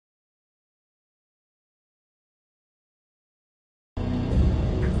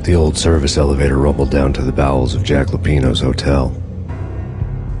The old service elevator rumbled down to the bowels of Jack Lupino's hotel.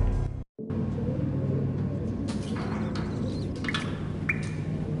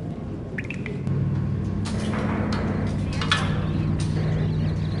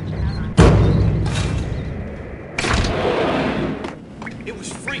 It was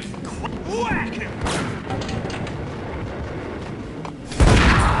freaking whack him!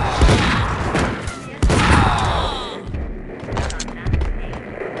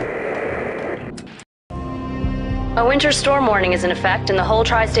 A winter storm warning is in effect in the whole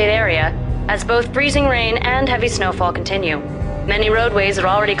tri-state area, as both freezing rain and heavy snowfall continue. Many roadways are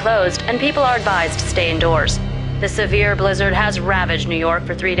already closed, and people are advised to stay indoors. The severe blizzard has ravaged New York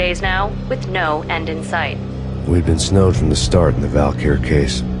for 3 days now, with no end in sight. We'd been snowed from the start in the Valkyr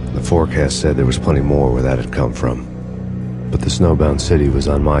case. The forecast said there was plenty more where that had come from. But the snowbound city was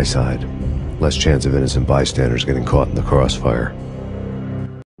on my side. Less chance of innocent bystanders getting caught in the crossfire.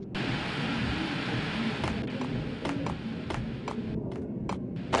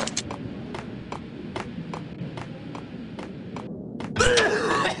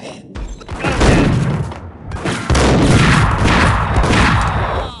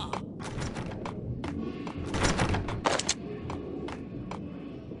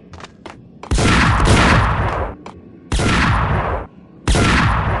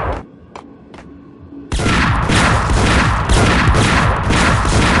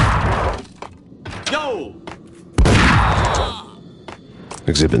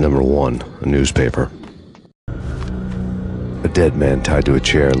 Exhibit number 1, a newspaper. A dead man tied to a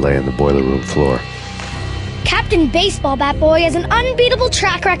chair lay on the boiler room floor. Captain Baseball Bat Boy has an unbeatable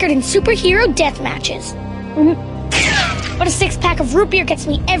track record in superhero death matches. But a 6-pack of root beer gets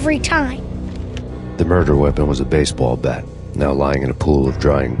me every time. The murder weapon was a baseball bat, now lying in a pool of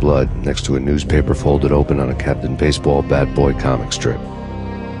drying blood next to a newspaper folded open on a Captain Baseball Bat Boy comic strip.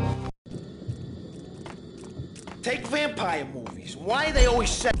 Take vampire movies. Why are they always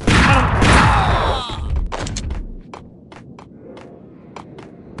set?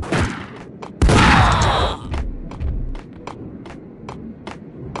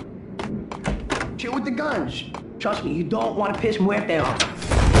 Chill with the guns. Trust me, you don't want to piss Muerte off.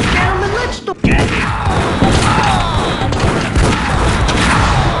 Gentlemen, let's do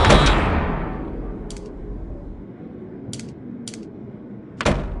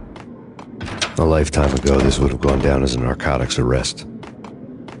A lifetime ago, this would have gone down as a narcotics arrest.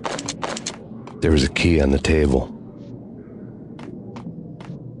 There was a key on the table.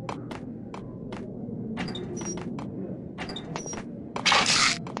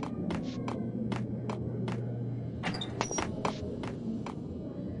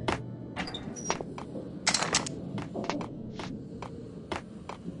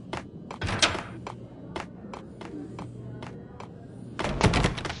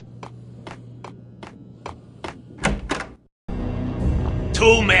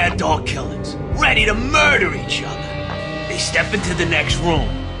 Two mad dog killers, ready to murder each other. They step into the next room,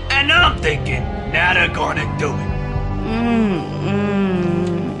 and I'm thinking, now they're gonna do it.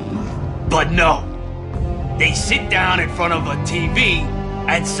 But no. They sit down in front of a TV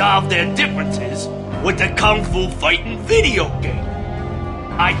and solve their differences with the Kung Fu fighting video game.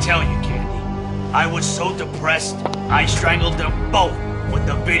 I tell you, Candy, I was so depressed, I strangled them both with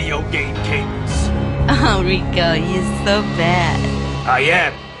the video game cables. Oh, Rico, you're so bad. I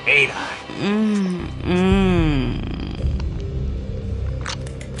am, ain't I?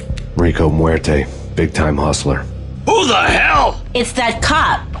 Rico Muerte, big-time hustler. Who the hell? It's that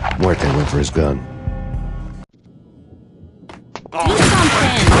cop. Muerte went for his gun. Do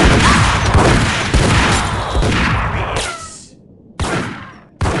something.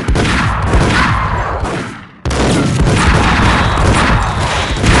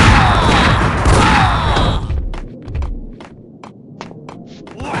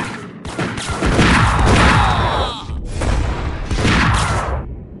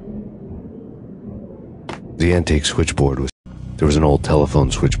 The antique switchboard was... There was an old telephone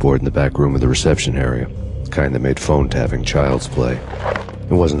switchboard in the back room of the reception area, the kind that made phone tapping child's play.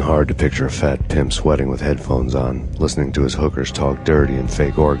 It wasn't hard to picture a fat pimp sweating with headphones on, listening to his hookers talk dirty and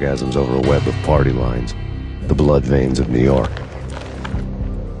fake orgasms over a web of party lines, the blood veins of New York.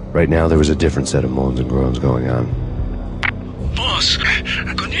 Right now, there was a different set of moans and groans going on. Boss,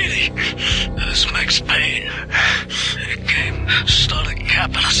 Cornelia, this Max Payne. He came, started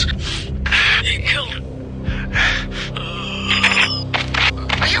capping us. He killed him.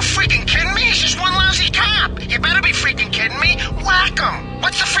 Are you freaking kidding me? He's just one lousy cop. You better be freaking kidding me. Whack him.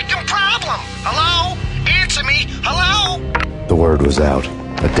 What's the freaking problem? Hello? Answer me. Hello? The word was out.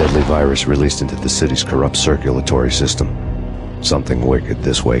 A deadly virus released into the city's corrupt circulatory system. Something wicked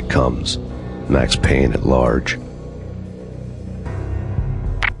this way comes. Max Payne at large.